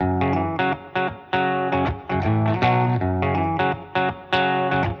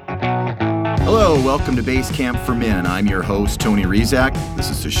Hello, welcome to Base Camp for Men. I'm your host, Tony Rizak. This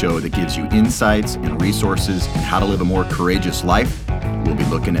is the show that gives you insights and resources on how to live a more courageous life. We'll be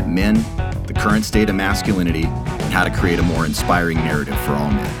looking at men, the current state of masculinity, and how to create a more inspiring narrative for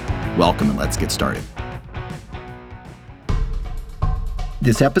all men. Welcome, and let's get started.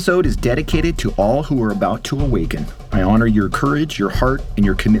 This episode is dedicated to all who are about to awaken. I honor your courage, your heart, and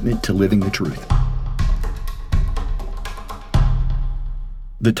your commitment to living the truth.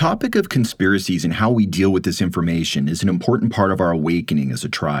 The topic of conspiracies and how we deal with this information is an important part of our awakening as a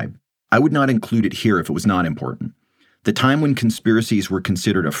tribe. I would not include it here if it was not important. The time when conspiracies were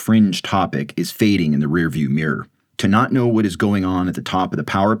considered a fringe topic is fading in the rearview mirror. To not know what is going on at the top of the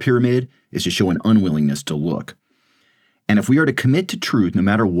power pyramid is to show an unwillingness to look. And if we are to commit to truth, no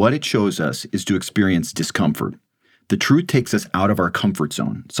matter what it shows us, is to experience discomfort. The truth takes us out of our comfort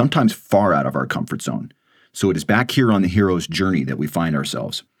zone, sometimes far out of our comfort zone. So it is back here on the hero's journey that we find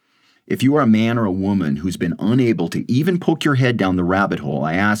ourselves. If you are a man or a woman who's been unable to even poke your head down the rabbit hole,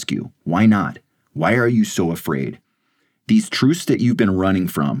 I ask you, why not? Why are you so afraid? These truths that you've been running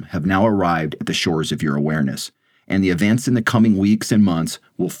from have now arrived at the shores of your awareness, and the events in the coming weeks and months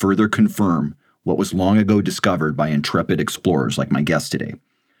will further confirm what was long ago discovered by intrepid explorers like my guest today.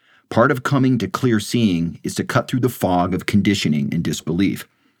 Part of coming to clear seeing is to cut through the fog of conditioning and disbelief.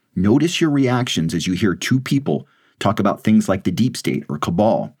 Notice your reactions as you hear two people talk about things like the deep state or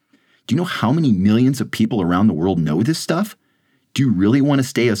cabal. Do you know how many millions of people around the world know this stuff? Do you really want to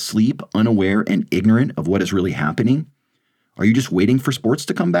stay asleep, unaware, and ignorant of what is really happening? Are you just waiting for sports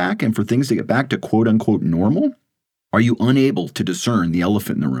to come back and for things to get back to quote-unquote normal? Are you unable to discern the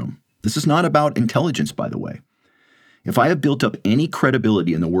elephant in the room? This is not about intelligence, by the way. If I have built up any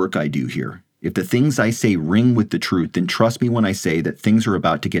credibility in the work I do here, if the things I say ring with the truth, then trust me when I say that things are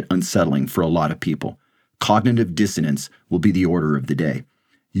about to get unsettling for a lot of people. Cognitive dissonance will be the order of the day.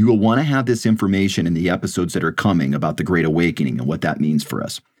 You will want to have this information in the episodes that are coming about the Great Awakening and what that means for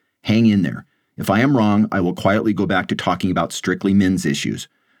us. Hang in there. If I am wrong, I will quietly go back to talking about strictly men's issues.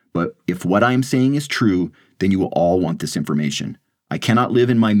 But if what I am saying is true, then you will all want this information. I cannot live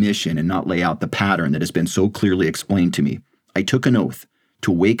in my mission and not lay out the pattern that has been so clearly explained to me. I took an oath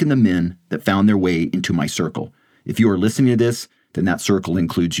to awaken the men that found their way into my circle. If you are listening to this, then that circle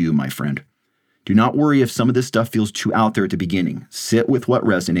includes you, my friend. Do not worry if some of this stuff feels too out there at the beginning. Sit with what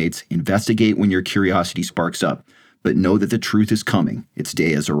resonates, investigate when your curiosity sparks up, but know that the truth is coming. Its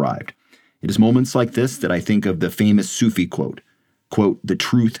day has arrived. It is moments like this that I think of the famous Sufi quote, "The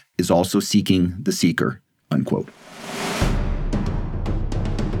truth is also seeking the seeker," unquote.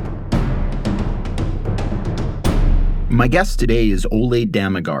 My guest today is Ole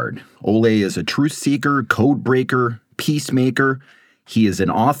Dammegard. Ole is a truth seeker, code breaker, peacemaker. He is an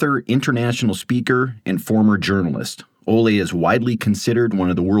author, international speaker, and former journalist. Ole is widely considered one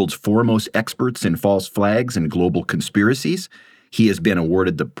of the world's foremost experts in false flags and global conspiracies. He has been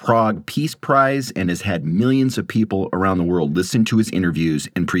awarded the Prague Peace Prize and has had millions of people around the world listen to his interviews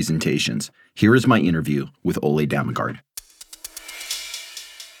and presentations. Here is my interview with Ole Dammegard.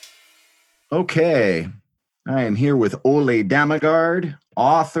 Okay. I am here with Ole Dammegard,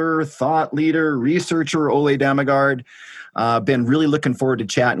 author, thought leader, researcher, Ole Dammegard. Been really looking forward to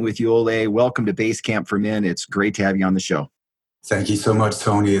chatting with you, Ole. Welcome to Base Camp for Men. It's great to have you on the show. Thank you so much,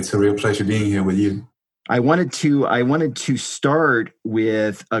 Tony. It's a real pleasure being here with you. I wanted to start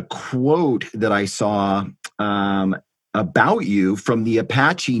with a quote that I saw about you from the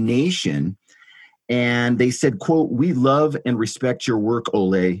Apache Nation. And they said, quote, "We love and respect your work,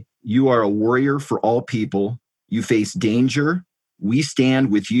 Ole. You are a warrior for all people. You face danger. We stand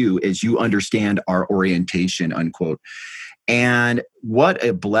with you as you understand our orientation," unquote. And what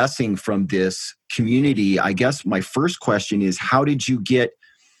a blessing from this community. I guess my first question is, how did you get,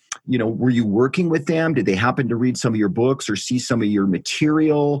 were you working with them? Did they happen to read some of your books or see some of your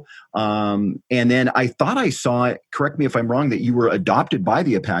material? And then I thought I saw, correct me if I'm wrong, that you were adopted by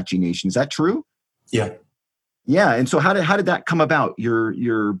the Apache Nation. Is that true? Yeah. Yeah. And so how did that come about?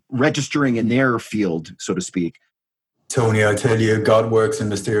 You're registering in their field, so to speak. Tony, I tell you, God works in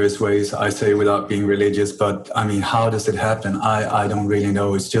mysterious ways. I say without being religious, but I mean, how does it happen? I don't really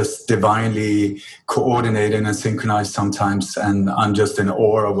know. It's just divinely coordinated and synchronized sometimes. And I'm just in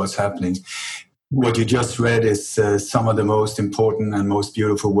awe of what's happening. What you just read is some of the most important and most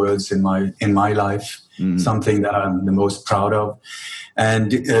beautiful words in my life, something that I'm the most proud of.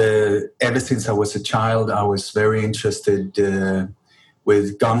 And ever since I was a child, I was very interested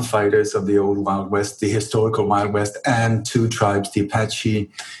with gunfighters of the old Wild West, the historical Wild West, and two tribes, the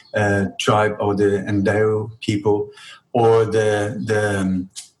Apache tribe or the Endero people, or the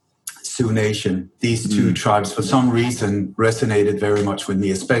Sioux Nation. These two tribes, for some reason, resonated very much with me,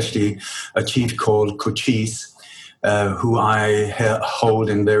 especially a chief called Cochise, who I hold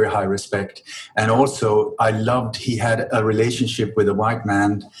in very high respect. And also, he had a relationship with a white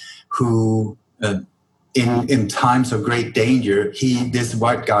man who, in times of great danger, this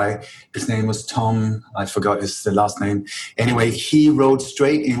white guy, his name was Tom, I forgot his last name. Anyway, he rode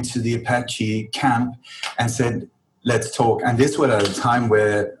straight into the Apache camp and said, let's talk. And this was at a time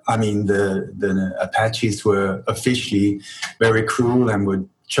where, the Apaches were officially very cruel and were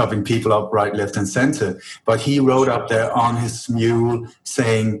chopping people up right, left, and center. But he rode up there on his mule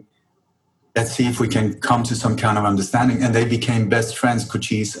saying, let's see if we can come to some kind of understanding. And they became best friends,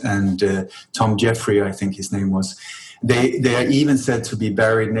 Cochise and Tom Jeffrey, I think his name was. They are even said to be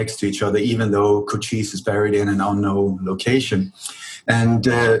buried next to each other, even though Cochise is buried in an unknown location. And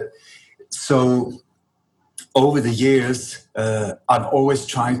so over the years, I've always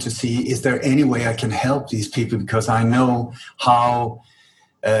tried to see, is there any way I can help these people? Because I know how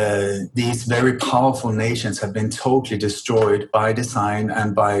these very powerful nations have been totally destroyed by design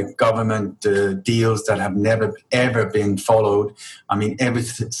and by government deals that have never, ever been followed. Every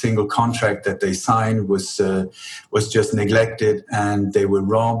single contract that they signed was just neglected, and they were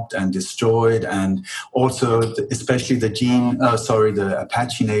robbed and destroyed. And also, especially the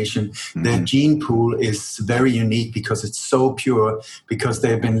Apache Nation, the gene pool is very unique because it's so pure, because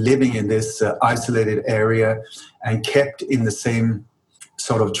they've been living in this isolated area and kept in the same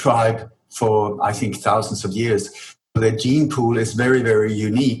sort of tribe for, I think, thousands of years. The gene pool is very, very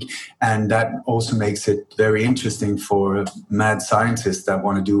unique, and that also makes it very interesting for mad scientists that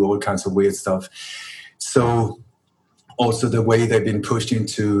want to do all kinds of weird stuff. So also the way they've been pushed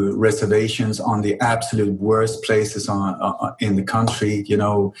into reservations on the absolute worst places in the country,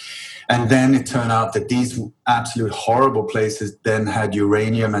 and then it turned out that these absolute horrible places then had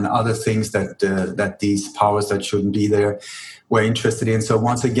uranium and other things that these powers that shouldn't be there were interested in. So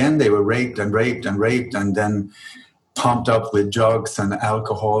once again, they were raped, and then pumped up with drugs and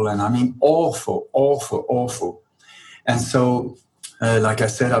alcohol, and awful. And so, like I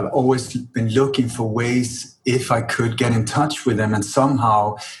said, I've always been looking for ways, if I could get in touch with them and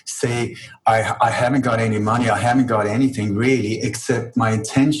somehow say, I haven't got any money, I haven't got anything really, except my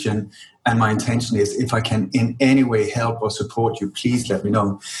intention. And my intention is, if I can in any way help or support you, please let me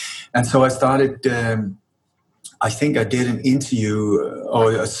know. And so I started, I think I did an interview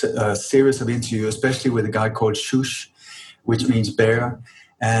or a series of interviews, especially with a guy called Shush, which means bear.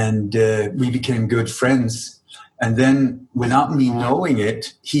 And we became good friends. And then, without me knowing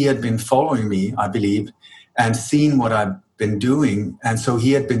it, he had been following me, I believe, and seen what I've been doing. And so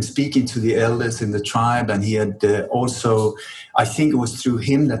he had been speaking to the elders in the tribe, and he had also, I think it was through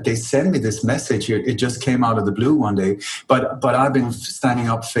him that they sent me this message. It just came out of the blue one day. But I've been standing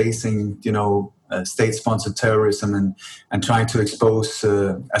up facing, state-sponsored terrorism and trying to expose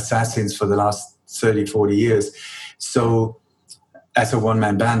assassins for the last 30, 40 years. So as a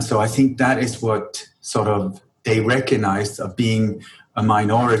one-man band. So I think that is what sort of they recognized, of being a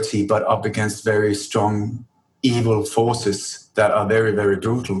minority, but up against very strong evil forces that are very, very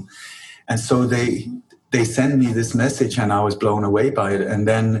brutal. And so they sent me this message, and I was blown away by it. And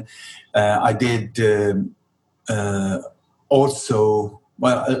then I did also,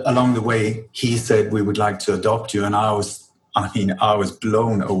 along the way, he said, we would like to adopt you. And I was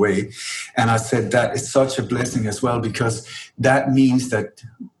blown away. And I said, that is such a blessing as well, because that means that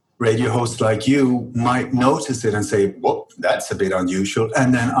radio hosts like you might notice it and say, whoa, that's a bit unusual,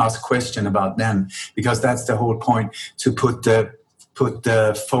 and then ask question about them, because that's the whole point, to put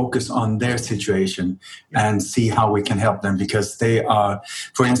the focus on their situation and see how we can help them, because they are,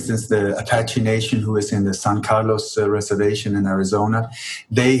 for instance, the Apache Nation, who is in the San Carlos Reservation in Arizona,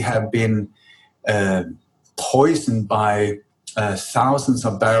 they have been poisoned by thousands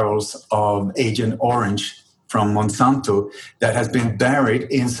of barrels of Agent Orange from Monsanto that has been buried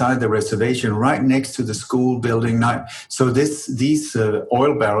inside the reservation right next to the school building. So these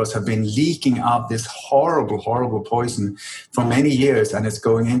oil barrels have been leaking out this horrible, horrible poison for many years, and it's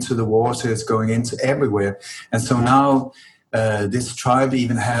going into the water, it's going into everywhere. And so now this tribe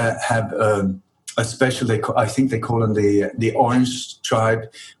even have a special, I think they call them the Orange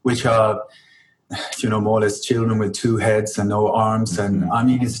tribe, which are, more or less children with two heads and no arms. And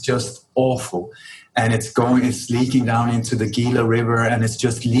it's just awful. And it's leaking down into the Gila River, and it's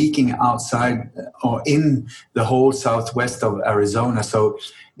just leaking outside or in the whole southwest of Arizona. So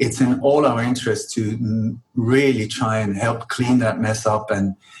it's in all our interest to really try and help clean that mess up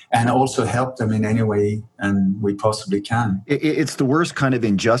and also help them in any way and we possibly can. It's the worst kind of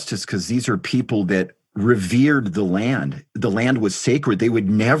injustice, because these are people that revered the land. The land was sacred. They would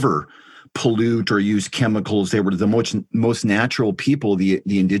never pollute or use chemicals. They were the most natural people, the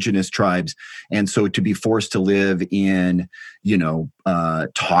indigenous tribes. And so to be forced to live in,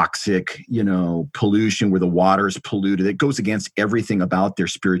 toxic, pollution where the water is polluted, it goes against everything about their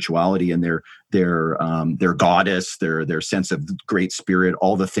spirituality and their goddess, their sense of great spirit,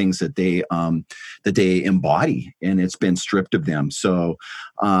 all the things that they embody, and it's been stripped of them. So,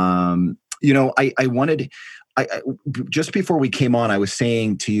 I wanted, just before we came on, I was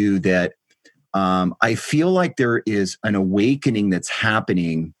saying to you that I feel like there is an awakening that's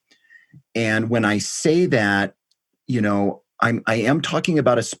happening. And when I say that, I am talking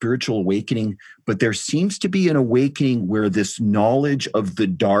about a spiritual awakening, but there seems to be an awakening where this knowledge of the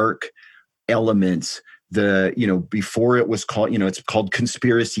dark elements, before it was called, it's called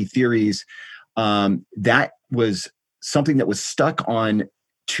conspiracy theories. That was something that was stuck on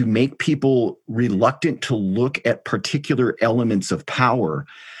to make people reluctant to look at particular elements of power.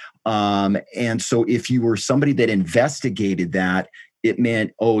 And so if you were somebody that investigated that, it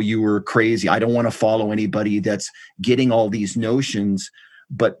meant, oh, you were crazy. I don't want to follow anybody that's getting all these notions.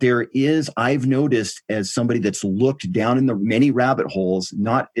 But I've noticed, as somebody that's looked down in the many rabbit holes,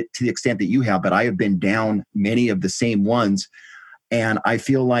 not to the extent that you have, but I have been down many of the same ones. And I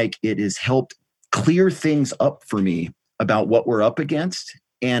feel like it has helped clear things up for me about what we're up against,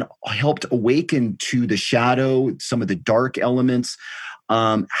 and helped awaken to the shadow, some of the dark elements.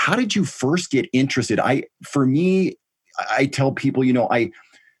 How did you first get interested? For me, I tell people,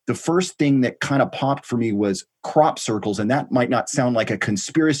 the first thing that kind of popped for me was crop circles. And that might not sound like a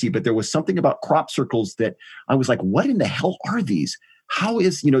conspiracy, but there was something about crop circles that I was like, what in the hell are these? How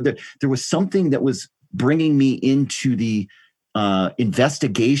is, there was something that was bringing me into the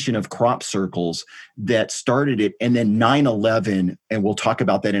investigation of crop circles that started it. And then 9/11, and we'll talk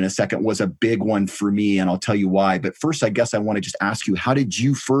about that in a second, was a big one for me, and I'll tell you why. But first, I guess I want to just ask you, how did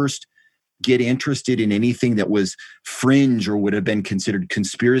you first get interested in anything that was fringe or would have been considered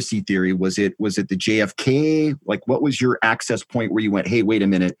conspiracy theory? Was it the JFK? Like, what was your access point where you went, hey, wait a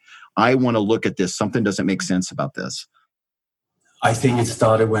minute, I want to look at this. Something doesn't make sense about this. I think it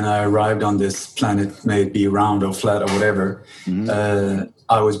started when I arrived on this planet, may it be round or flat or whatever. Mm-hmm.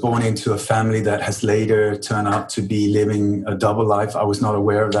 I was born into a family that has later turned out to be living a double life. I was not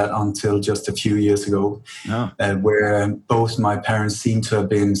aware of that until just a few years ago, where both my parents seem to have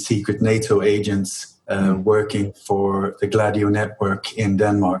been secret NATO agents working for the Gladio network in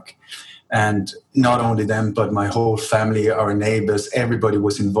Denmark. And not only them, but my whole family, our neighbors, everybody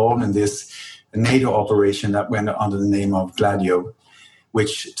was involved in this NATO operation that went under the name of Gladio,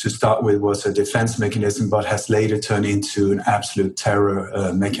 which to start with was a defense mechanism, but has later turned into an absolute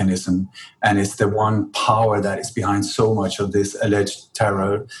terror mechanism. And it's the one power that is behind so much of this alleged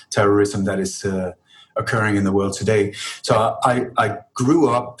terrorism that is occurring in the world today. So I grew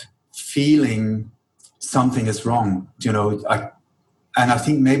up feeling something is wrong, and I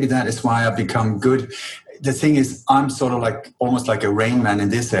think maybe that is why I've become good. The thing is, I'm sort of like almost like a Rain Man in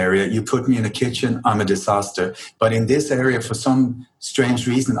this area. You put me in a kitchen, I'm a disaster. But in this area, for some strange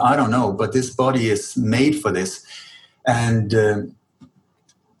reason, I don't know, but this body is made for this. And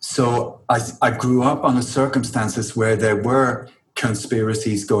so I grew up under circumstances where there were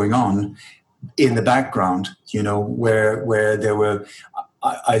conspiracies going on in the background, where there were,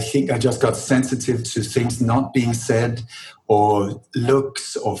 I think I just got sensitive to things not being said, or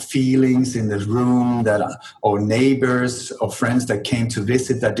looks or feelings in the room or neighbors or friends that came to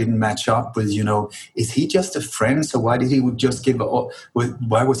visit that didn't match up with, is he just a friend? So why did he just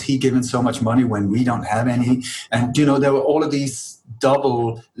why was he giving so much money when we don't have any? And, there were all of these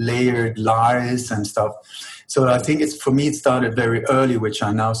double layered lies and stuff. So I think for me, it started very early, which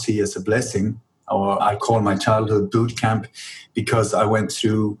I now see as a blessing, or I call my childhood boot camp, because I went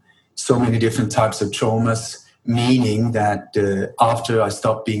through so many different types of traumas, meaning that after I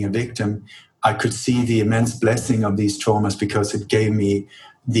stopped being a victim, I could see the immense blessing of these traumas, because it gave me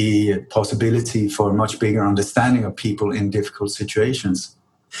the possibility for a much bigger understanding of people in difficult situations.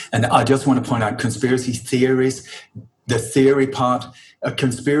 And I just want to point out conspiracy theories, the theory part. A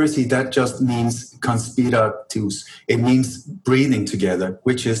conspiracy, that just means conspiratus. It means breathing together,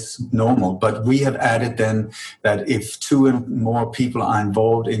 which is normal. But we have added then that if two and more people are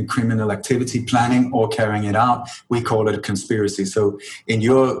involved in criminal activity, planning or carrying it out, we call it a conspiracy. So in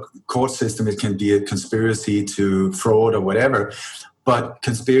your court system, it can be a conspiracy to fraud or whatever. but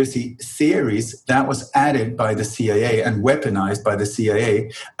conspiracy theories that was added by the CIA and weaponized by the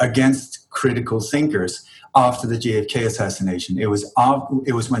CIA against critical thinkers after the JFK assassination. It was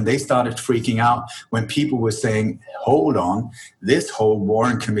when they started freaking out, when people were saying, hold on, this whole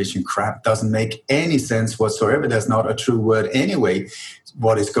Warren Commission crap doesn't make any sense whatsoever. There's not a true word anyway.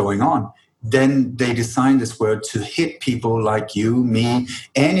 What is going on? Then they designed this word to hit people like you, me,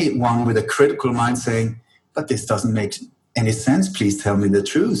 anyone with a critical mind saying, but this doesn't make any sense. Please tell me the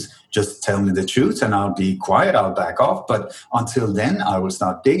truth. Just tell me the truth and I'll be quiet. I'll back off. But until then, I will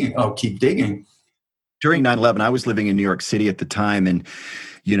start digging. I'll keep digging. During 9/11, I was living in New York City at the time. And,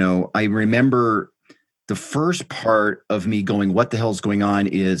 I remember the first part of me going, what the hell's going on,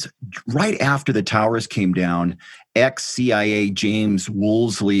 is right after the towers came down, ex-CIA James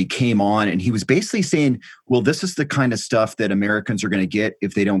Woolsey came on and he was basically saying, well, this is the kind of stuff that Americans are going to get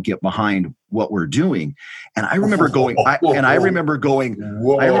if they don't get behind what we're doing. And I remember going, whoa.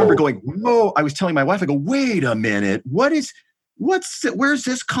 I was telling my wife, I go, wait a minute, where's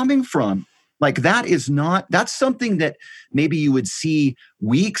this coming from? Like, that's something that maybe you would see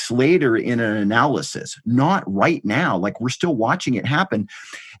weeks later in an analysis, not right now. Like, we're still watching it happen.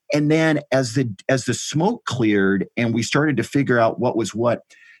 And then as the smoke cleared and we started to figure out what was what,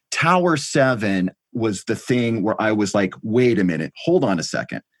 Tower 7 was the thing where I was like, wait a minute, hold on a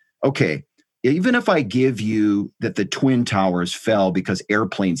second. Okay, even if I give you that the Twin Towers fell because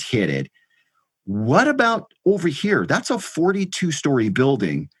airplanes hit it, what about over here? That's a 42-story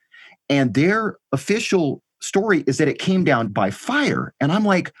building. And their official story is that it came down by fire. And I'm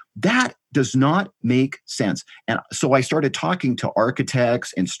like, that does not make sense. And so I started talking to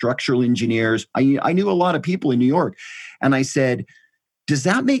architects and structural engineers. I knew a lot of people in New York. And I said, does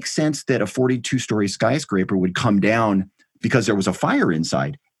that make sense that a 42-story skyscraper would come down because there was a fire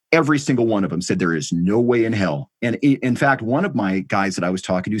inside? Every single one of them said there is no way in hell. And in fact, one of my guys that I was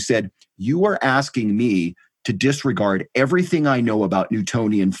talking to said, you are asking me to disregard everything I know about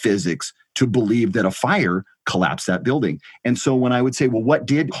Newtonian physics to believe that a fire collapsed that building. And so when I would say, well, what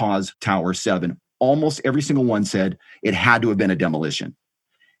did cause Tower 7? Almost every single one said it had to have been a demolition.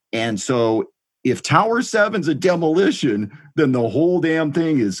 And so if Tower 7's a demolition, then the whole damn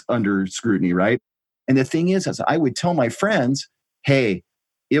thing is under scrutiny, right? And the thing is, as I would tell my friends, hey,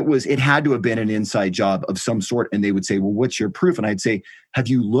 it had to have been an inside job of some sort. And they would say, well, what's your proof? And I'd say, have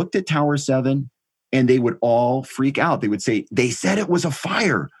you looked at Tower 7? And they would all freak out. They would say, they said it was a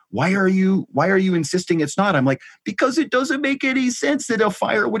fire. Why are you insisting it's not? I'm like, because it doesn't make any sense that a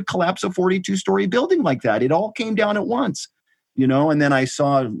fire would collapse a 42-story building like that. It all came down at once, And then I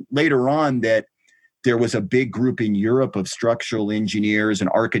saw later on that there was a big group in Europe of structural engineers and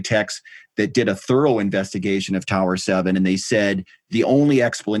architects that did a thorough investigation of Tower 7. And they said the only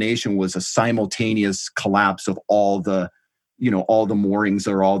explanation was a simultaneous collapse of all the moorings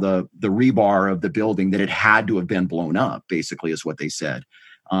or all the rebar of the building, that it had to have been blown up, basically, is what they said.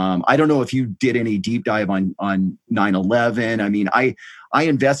 I don't know if you did any deep dive on 9/11. I mean, I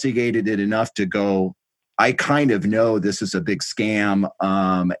investigated it enough to go, I kind of know this is a big scam.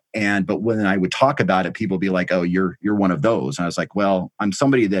 But when I would talk about it, people would be like, oh, you're one of those. And I was like, well, I'm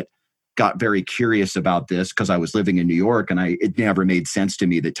somebody that got very curious about this because I was living in New York and it never made sense to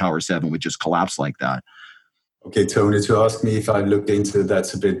me that Tower 7 would just collapse like that. Okay, Tony, to ask me if I looked into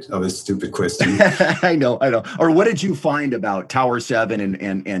that's a bit of a stupid question. I know. Or what did you find about Tower 7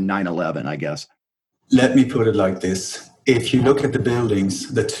 and 9/11, I guess? Let me put it like this. If you look at the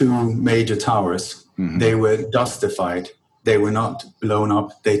buildings, the two major towers, they were dustified. They were not blown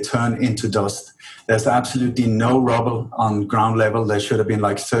up. They turned into dust. There's absolutely no rubble on ground level. There should have been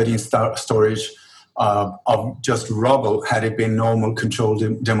like 13 storage of just rubble had it been normal controlled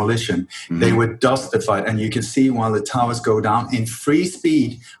demolition. They were dustified, and you can see one of the towers go down in free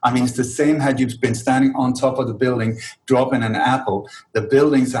speed. I mean, it's the same had you been standing on top of the building, dropping an apple. The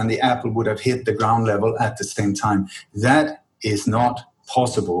buildings and the apple would have hit the ground level at the same time. That is not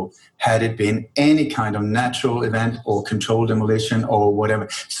possible had it been any kind of natural event or controlled demolition or whatever.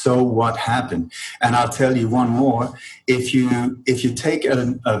 So what happened? And I'll tell you one more. If you take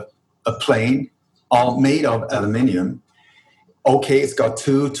a plane all made of aluminium, okay, it's got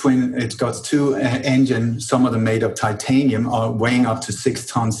two engines, some of them made of titanium, are weighing up to 6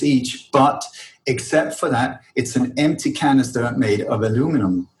 tons each, but except for that, it's an empty canister made of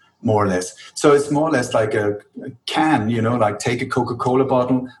aluminum, more or less. So it's more or less like a can, like take a Coca-Cola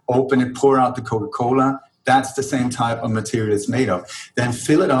bottle, open it, pour out the Coca-Cola. That's the same type of material it's made of. Then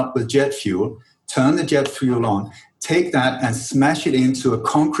fill it up with jet fuel, turn the jet fuel on, take that and smash it into a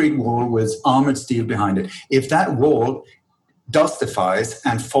concrete wall with armored steel behind it. If that wall dustifies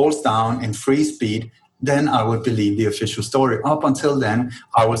and falls down in free speed, then I would believe the official story. Up until then,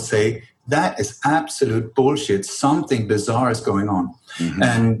 I would say that is absolute bullshit. Something bizarre is going on. Mm-hmm.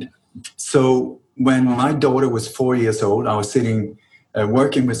 And so when my daughter was 4 years old, I was sitting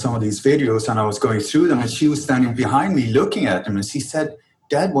working with some of these videos, and I was going through them, and she was standing behind me looking at them, and she said,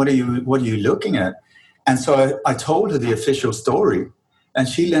 "Dad, what are you looking at?" And so I told her the official story, and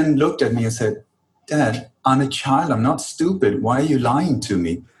she then looked at me and said, "Dad, I'm a child. I'm not stupid. Why are you lying to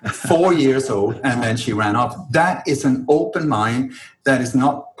me?" 4 years old, and then she ran off. That is an open mind that is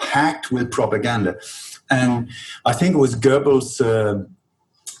not packed with propaganda. And I think it was Goebbels,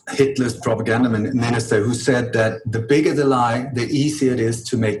 Hitler's propaganda minister, who said that the bigger the lie, the easier it is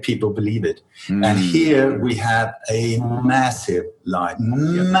to make people believe it. Mm. And here we have a massive lie,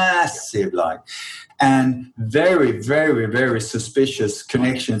 and very, very, very suspicious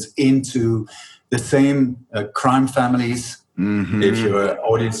connections into the same crime families. Mm-hmm. If your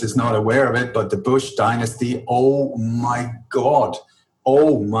audience is not aware of it, but the Bush dynasty, oh my God,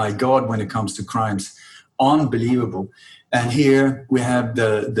 when it comes to crimes, unbelievable. And here we have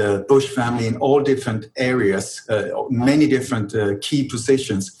the Bush family in all different areas, many different key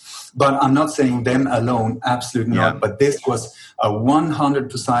positions. But I'm not saying them alone, absolutely not. But this was a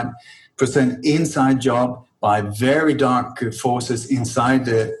 100% inside job by very dark forces inside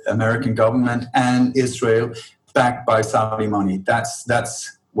the American government and Israel, backed by Saudi money.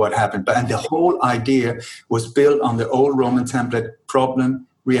 That's what happened. And the whole idea was built on the old Roman template: problem,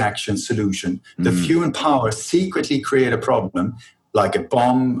 reaction, solution. The few in power secretly create a problem, like a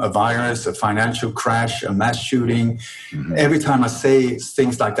bomb, a virus, a financial crash, a mass shooting. Mm-hmm. Every time I say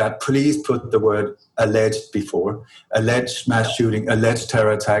things like that, please put the word alleged before. Alleged mass shooting, alleged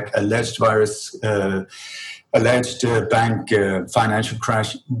terror attack, alleged virus, alleged bank financial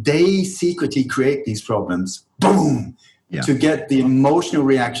crash. They secretly create these problems. Boom! To get the emotional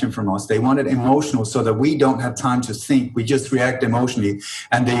reaction from us. They want it emotional so that we don't have time to think. We just react emotionally.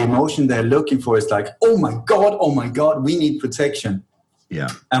 And the emotion they're looking for is like, oh my God, we need protection. Yeah.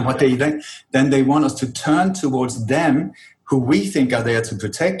 And what they then they want us to turn towards them, who we think are there to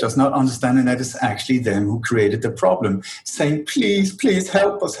protect us, not understanding that it's actually them who created the problem, saying, please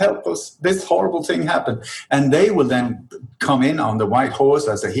help us. This horrible thing happened. And they will then come in on the white horse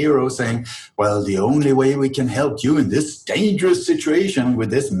as a hero saying, well, the only way we can help you in this dangerous situation with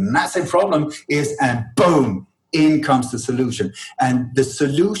this massive problem is, and boom, in comes the solution. And the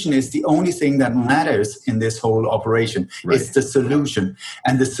solution is the only thing that matters in this whole operation. Right. It's the solution.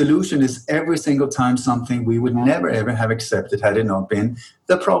 And the solution is every single time something we would never, ever have accepted had it not been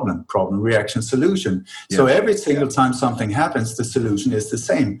the problem, reaction, solution. Yeah. So every single time something happens, the solution is the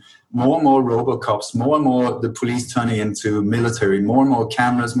same. More and more RoboCops, more and more the police turning into military, more and more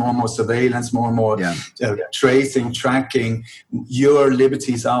cameras, more and more surveillance, more and more tracing, tracking, your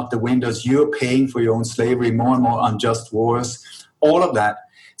liberties out the windows, you're paying for your own slavery, more and more unjust wars, all of that.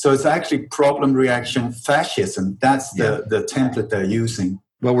 So it's actually problem, reaction, fascism. That's the template they're using.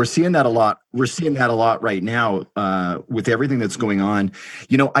 Well, we're seeing that a lot. We're seeing that a lot right now with everything that's going on.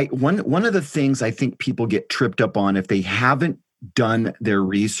 You know, one of the things I think people get tripped up on if they haven't done their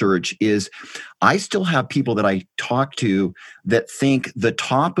research is I still have people that I talk to that think the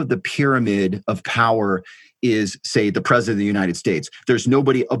top of the pyramid of power is, say, the president of the United States. There's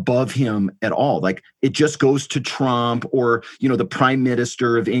nobody above him at all. Like it just goes to Trump or, you know, the prime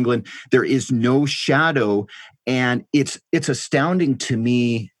minister of England. There is no shadow. And it's astounding to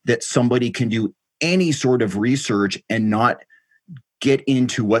me that somebody can do any sort of research and not get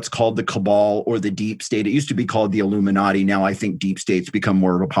into what's called the cabal or the deep state. It used to be called the Illuminati. Now I think deep state's become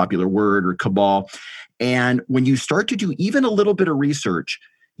more of a popular word, or cabal. And when you start to do even a little bit of research,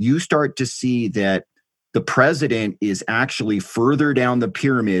 you start to see that the president is actually further down the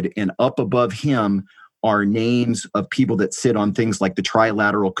pyramid, and up above him are names of people that sit on things like the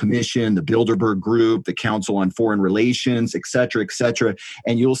Trilateral Commission, the Bilderberg Group, the Council on Foreign Relations, et cetera, et cetera.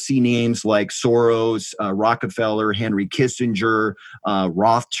 And you'll see names like Soros, Rockefeller, Henry Kissinger,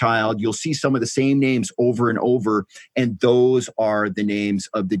 Rothschild. You'll see some of the same names over and over. And those are the names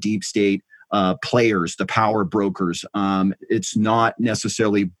of the deep state players, the power brokers. It's not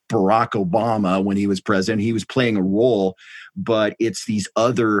necessarily Barack Obama when he was president. He was playing a role, but it's these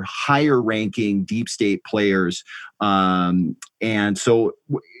other higher ranking deep state players. And so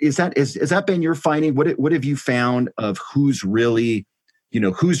has that been your finding? What have you found of who's really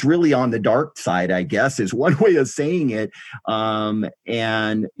on the dark side, I guess, is one way of saying it.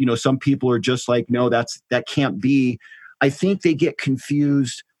 And, you know, some people are just like, no, that can't be. I think they get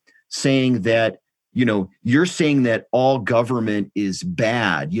confused saying that, you know, you're saying that all government is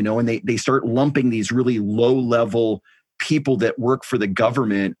bad, you know, and they start lumping these really low level people that work for the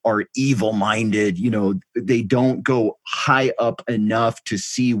government are evil-minded. They don't go high up enough to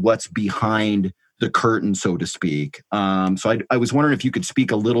see what's behind the curtain, so to speak. So I was wondering if you could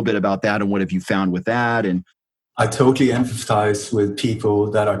speak a little bit about that and what have you found with that? And I totally empathize with people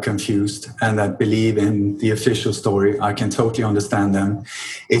that are confused and that believe in the official story. I can totally understand them.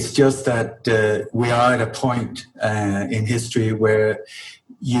 It's just that we are at a point in history where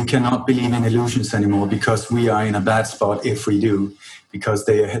you cannot believe in illusions anymore, because we are in a bad spot if we do, because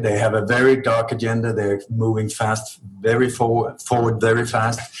they have a very dark agenda. They're moving forward very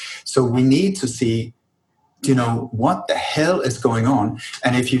fast. So we need to see, what the hell is going on?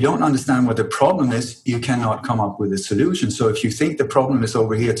 And if you don't understand what the problem is, you cannot come up with a solution. So if you think the problem is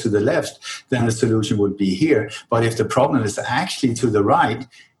over here to the left, then the solution would be here. But if the problem is actually to the right,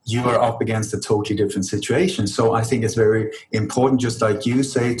 you are up against a totally different situation. So I think it's very important, just like you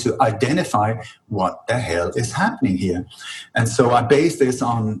say, to identify what the hell is happening here. And so I base this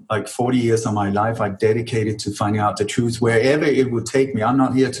on like 40 years of my life I dedicated to finding out the truth wherever it would take me. I'm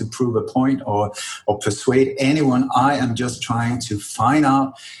not here to prove a point or persuade anyone. I am just trying to find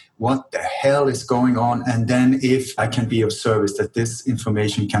out what the hell is going on. And then if I can be of service, that this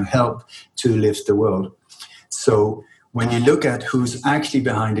information can help to lift the world. So when you look at who's actually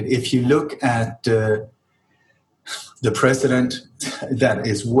behind it, if you look at the president, that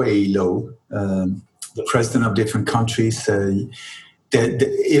is way low. The president of different countries, in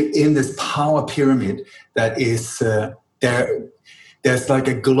this power pyramid that is there's like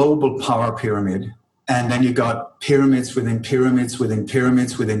a global power pyramid. And then you got pyramids within pyramids, within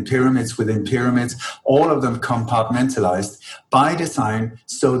pyramids, within pyramids, within pyramids, all of them compartmentalized by design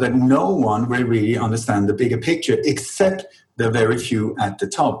so that no one will really understand the bigger picture except the very few at the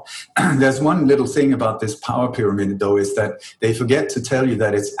top. There's one little thing about this power pyramid, though, is that they forget to tell you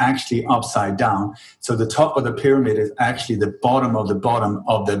that it's actually upside down. So the top of the pyramid is actually the bottom of the bottom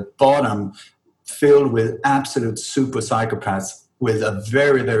of the bottom, filled with absolute super psychopaths with a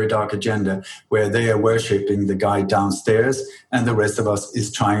very, very dark agenda, where they are worshipping the guy downstairs and the rest of us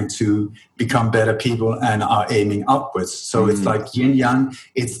is trying to become better people and are aiming upwards. So it's like yin yang,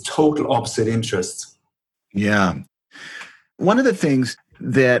 it's total opposite interests. Yeah. One of the things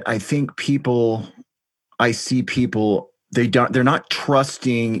that I think I see people, they're not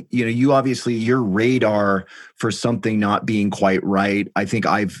trusting, you obviously, your radar for something not being quite right. I think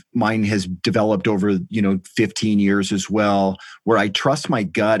mine has developed over, 15 years as well, where I trust my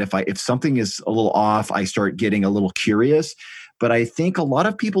gut. If something is a little off, I start getting a little curious. But I think a lot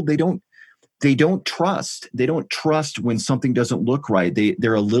of people, they don't trust. They don't trust when something doesn't look right.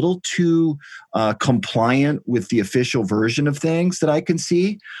 They're a little too compliant with the official version of things that I can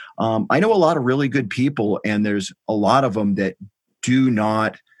see. I know a lot of really good people, and there's a lot of them that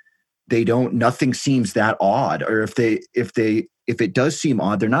nothing seems that odd. Or if it does seem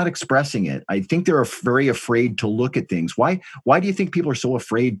odd, they're not expressing it. I think they're very afraid to look at things. Why do you think people are so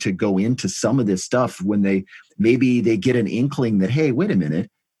afraid to go into some of this stuff when they get an inkling that, hey, wait a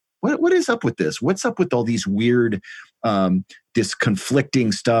minute, what is up with this? What's up with all these weird, this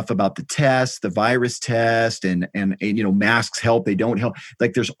conflicting stuff about the test, the virus test, and masks help, they don't help.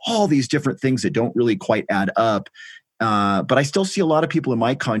 Like there's all these different things that don't really quite add up. But I still see a lot of people in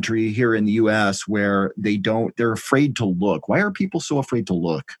my country here in the US where they're afraid to look. Why are people so afraid to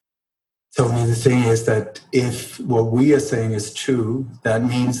look? So the thing is that if what we are saying is true, that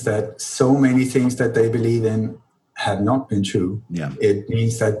means that so many things that they believe in have not been true. Yeah. It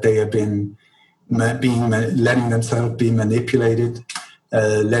means that they have been letting themselves be manipulated,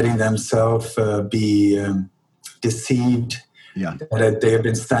 letting themselves be deceived. Yeah. That they have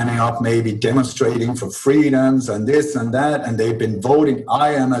been standing up, maybe demonstrating for freedoms and this and that, and they've been voting.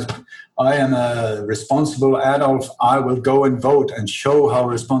 I am a responsible adult. I will go and vote and show how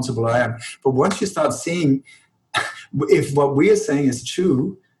responsible I am. But once you start seeing if what we are saying is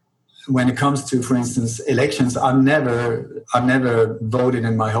true, when it comes to, for instance, elections, I've never voted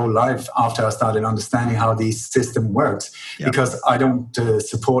in my whole life after I started understanding how the system works, because I don't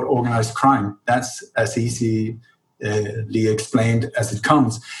support organized crime. That's as easily explained as it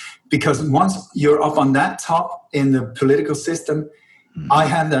comes. Because once you're up on that top in the political system, I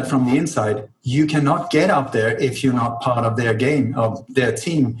have that from the inside. You cannot get up there if you're not part of their game, of their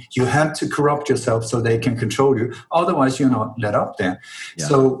team. You have to corrupt yourself so they can control you. Otherwise, you're not let up there. Yeah.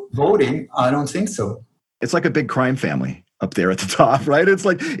 So voting, I don't think so. It's like a big crime family up there at the top, right? It's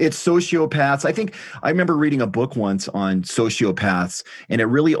sociopaths. I remember reading a book once on sociopaths, and it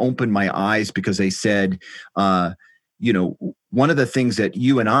really opened my eyes because they said, one of the things that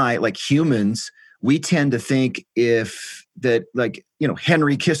you and I, like humans, we tend to think if that like,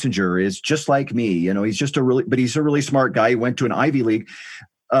 Henry Kissinger is just like me. But he's a really smart guy. He went to an Ivy League.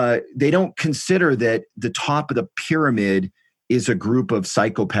 They don't consider that the top of the pyramid is a group of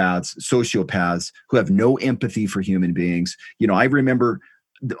psychopaths, sociopaths who have no empathy for human beings. I remember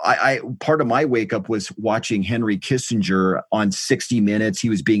I part of my wake up was watching Henry Kissinger on 60 Minutes. He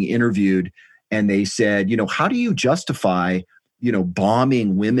was being interviewed and they said, how do you justify,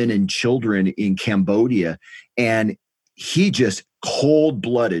 bombing women and children in Cambodia? And he just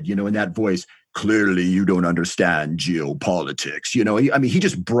cold-blooded, in that voice, clearly you don't understand geopolitics. He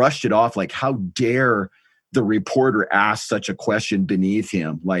just brushed it off like, how dare the reporter ask such a question beneath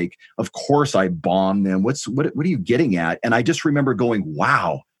him? Like, of course I bombed them. What are you getting at? And I just remember going,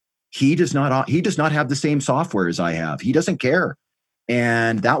 wow, he does not have the same software as I have. He doesn't care.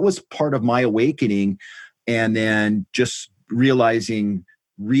 And that was part of my awakening. And then just reading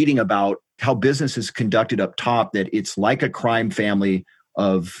about how business is conducted up top, that it's like a crime family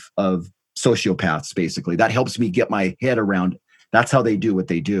of sociopaths, basically. That helps me get my head around that's how they do what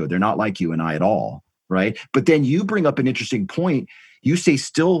they do. They're not like you and I at all, right? But then you bring up an interesting point. You say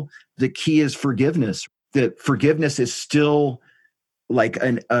still the key is forgiveness. That forgiveness is still like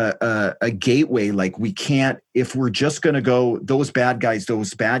a gateway. Like we can't, if we're just going to go, those bad guys,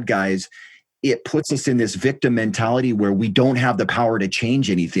 it puts us in this victim mentality where we don't have the power to change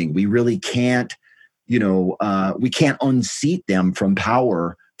anything. We really can't, we can't unseat them from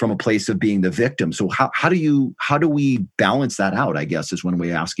power from a place of being the victim. So how do we balance that out, I guess, is one way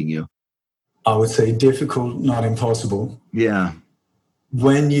of asking you. I would say difficult, not impossible. Yeah.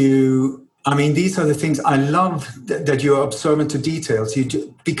 These are the things I love that you're observant to details.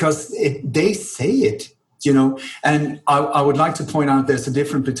 Because they say it, and I would like to point out there's a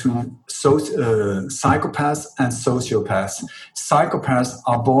difference between psychopaths and sociopaths. Psychopaths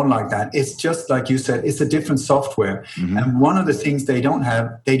are born like that. It's just like you said, it's a different software. Mm-hmm. And one of the things they don't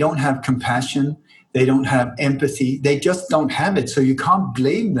have compassion. They don't have empathy. They just don't have it. So you can't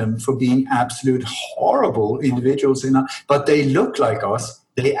blame them for being absolute horrible individuals. But they look like us.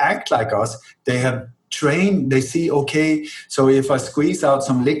 They act like us. They have trained. They see, okay, so if I squeeze out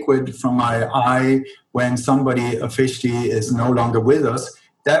some liquid from my eye when somebody officially is no longer with us,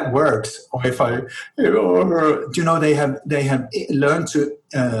 that works. Or if they have learned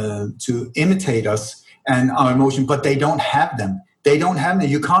to imitate us and our emotion, but they don't have them. They don't have them.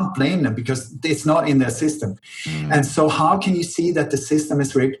 You can't blame them because it's not in their system. Mm. And so how can you see that the system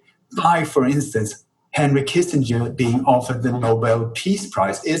is rigged? By, for instance, Henry Kissinger being offered the Nobel Peace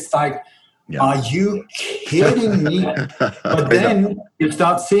Prize. It's like, Are you kidding me? But then you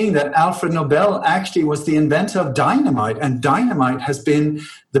start seeing that Alfred Nobel actually was the inventor of dynamite, and dynamite has been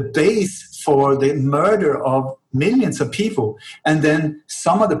the base for the murder of millions of people. And then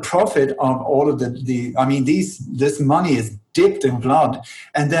some of the profit of all of this money is dipped in blood,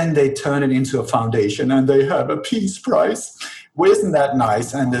 and then they turn it into a foundation and they have a peace prize. Well, isn't that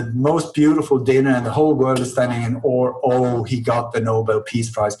nice? And the most beautiful dinner, and the whole world is standing in awe. Oh, he got the Nobel Peace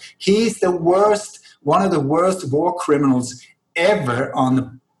Prize. He's one of the worst war criminals ever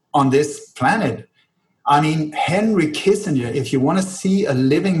on this planet. Henry Kissinger, if you want to see a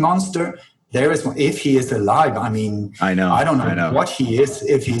living monster, there is one, if he is alive. I don't know what he is,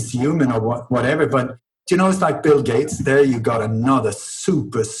 if he's human or whatever, but it's like Bill Gates. There you got another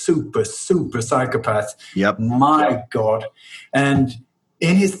super, super, super psychopath. Yep. My God. And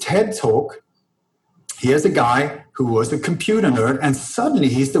in his TED Talk, here's a guy who was a computer nerd, and suddenly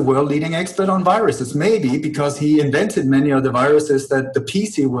he's the world leading expert on viruses. Maybe because he invented many of the viruses that the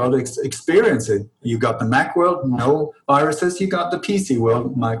PC world experiencing. You got the Mac world, no viruses. You got the PC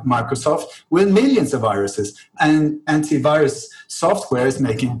world, Microsoft, with millions of viruses. And antivirus software is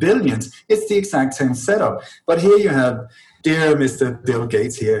making billions. It's the exact same setup. But here you have dear Mr. Bill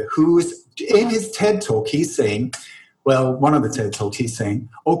Gates here, who's in his TED Talk, he's saying, one of the TED Talks, he's saying,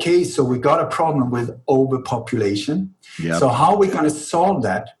 okay, so we got a problem with overpopulation. Yep. So how are we going to solve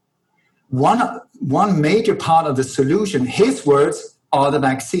that? One major part of the solution, his words, are the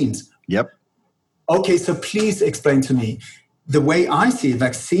vaccines. Yep. Okay, so please explain to me, the way I see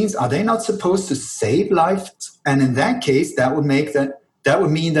vaccines, are they not supposed to save lives? And in that case, that would mean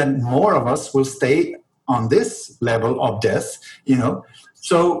that more of us will stay on this level of death,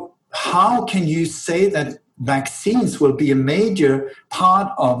 So how can you say that vaccines will be a major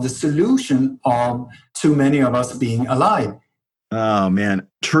part of the solution of too many of us being alive? Oh man,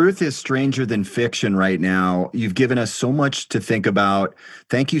 truth is stranger than fiction right now. You've given us so much to think about.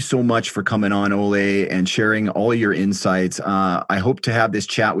 Thank you so much for coming on, Ole, and sharing all your insights. I hope to have this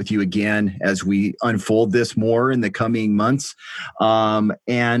chat with you again as we unfold this more in the coming months.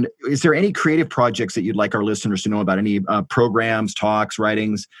 And is there any creative projects that you'd like our listeners to know about? Any programs, talks,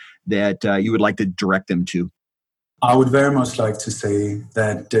 writings that you would like to direct them to? I would very much like to say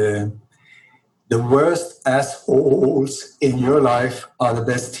that the worst assholes in your life are the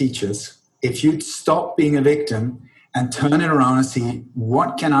best teachers. If you stop being a victim and turn it around and see,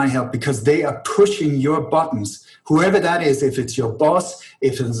 what can I help? Because they are pushing your buttons. Whoever that is, if it's your boss,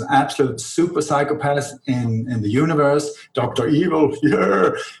 if it's an absolute super psychopath in the universe, Dr. Evil, yeah,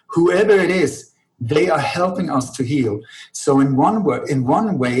 whoever it is, they are helping us to heal. So in one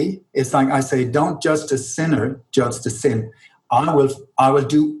way, it's like I say, don't judge the sinner, judge the sin. I will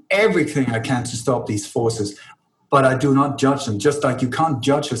do everything I can to stop these forces, but I do not judge them, just like you can't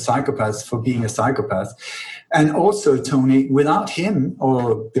judge a psychopath for being a psychopath. And also, Tony, without him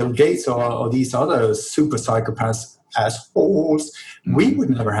or Bill Gates or these other super psychopaths assholes, we would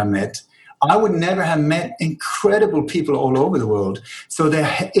never have met. I would never have met incredible people all over the world. So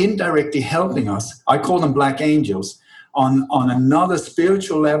they're indirectly helping us. I call them black angels. On another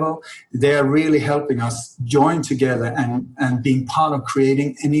spiritual level, they're really helping us join together and being part of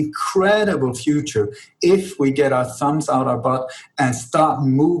creating an incredible future. If we get our thumbs out our butt and start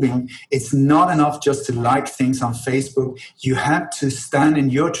moving, it's not enough just to like things on Facebook. You have to stand in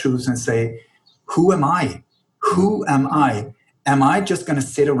your truth and say, who am I? Who am I? Am I just going to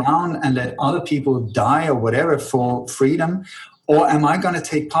sit around and let other people die or whatever for freedom? Or am I going to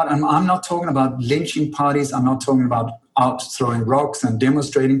take part? I'm not talking about lynching parties. I'm not talking about out throwing rocks and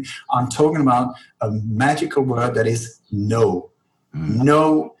demonstrating. I'm talking about a magical word that is no.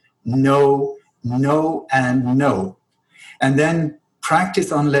 No, no, no, and no. And then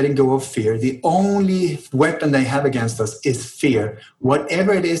practice on letting go of fear. The only weapon they have against us is fear.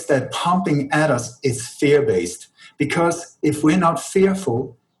 Whatever it is that's pumping at us is fear-based. Because if we're not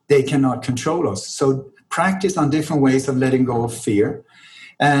fearful, they cannot control us. So practice on different ways of letting go of fear.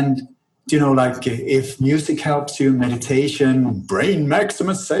 And, like if music helps you, meditation, brain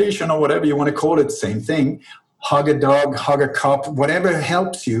maximization, or whatever you want to call it, same thing. Hug a dog, hug a cup, whatever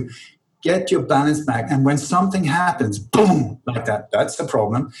helps you, get your balance back. And when something happens, boom, like that, that's the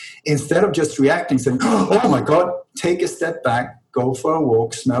problem. Instead of just reacting, saying, oh my God, take a step back, go for a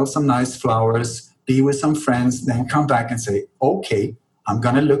walk, smell some nice flowers, be with some friends, then come back and say, okay, I'm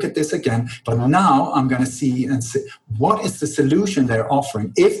going to look at this again, but now I'm going to see and say, what is the solution they're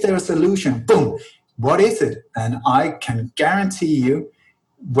offering? If there's a solution, boom, what is it? And I can guarantee you,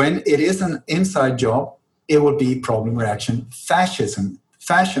 when it is an inside job, it will be problem reaction, fascism.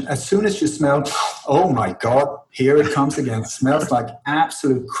 Fashion, as soon as you smell, oh my God, here it comes again, smells like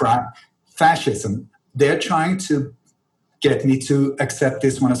absolute crap, fascism. They're trying to get me to accept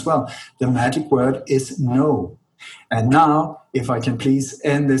this one as well. The magic word is no. And now, if I can please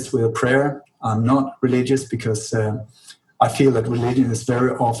end this with a prayer. I'm not religious because I feel that religion is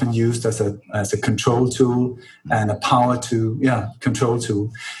very often used as a control tool and a power to, control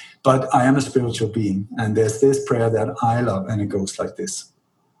tool. But I am a spiritual being, and there's this prayer that I love, and it goes like this.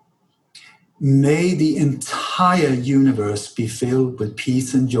 May the entire universe be filled with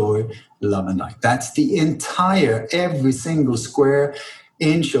peace and joy, love and light. That's the entire, every single square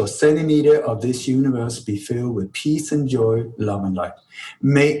inch or centimeter of this universe be filled with peace and joy, love and light.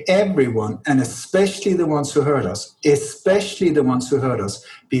 May everyone, and especially the ones who hurt us,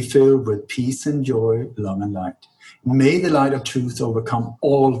 be filled with peace and joy, love and light. May the light of truth overcome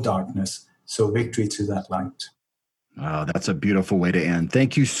all darkness. So victory to that light. Wow, that's a beautiful way to end.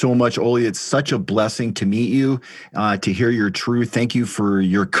 Thank you so much, Ole. It's such a blessing to meet you, to hear your truth. Thank you for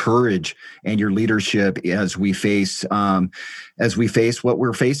your courage and your leadership as we face what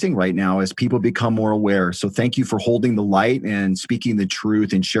we're facing right now as people become more aware. So thank you for holding the light and speaking the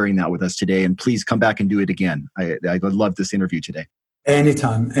truth and sharing that with us today. And please come back and do it again. I love this interview today.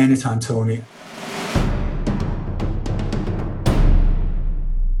 Anytime, Tony.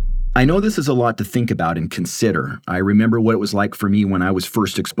 I know this is a lot to think about and consider. I remember what it was like for me when I was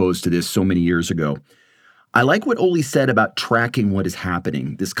first exposed to this so many years ago. I like what Ole said about tracking what is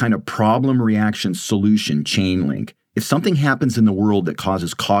happening, this kind of problem, reaction, solution chain link. If something happens in the world that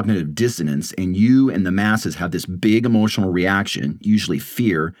causes cognitive dissonance and you and the masses have this big emotional reaction, usually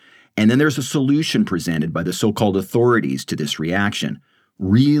fear, and then there's a solution presented by the so-called authorities to this reaction,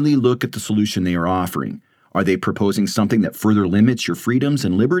 really look at the solution they are offering. Are they proposing something that further limits your freedoms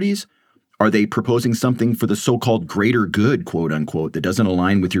and liberties? Are they proposing something for the so-called greater good, quote unquote, that doesn't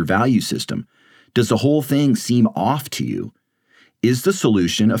align with your value system? Does the whole thing seem off to you? Is the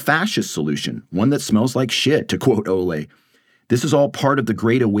solution a fascist solution, one that smells like shit, to quote Ole? This is all part of the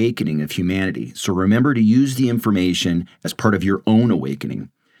great awakening of humanity, so remember to use the information as part of your own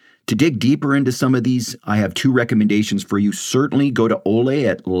awakening. To dig deeper into some of these, I have 2 recommendations for you. Certainly go to Ole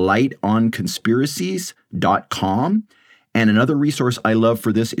at lightonconspiracies.com. And another resource I love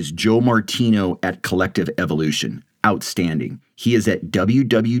for this is Joe Martino at Collective Evolution. Outstanding. He is at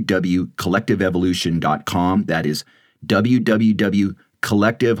www.collectiveevolution.com. That is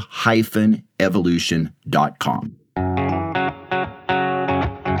www.collective-evolution.com.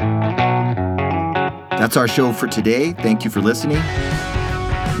 That's our show for today. Thank you for listening.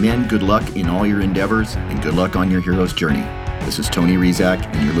 Men, good luck in all your endeavors and good luck on your hero's journey. This is Tony Rizak,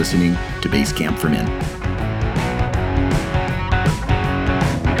 and you're listening to Base Camp for Men.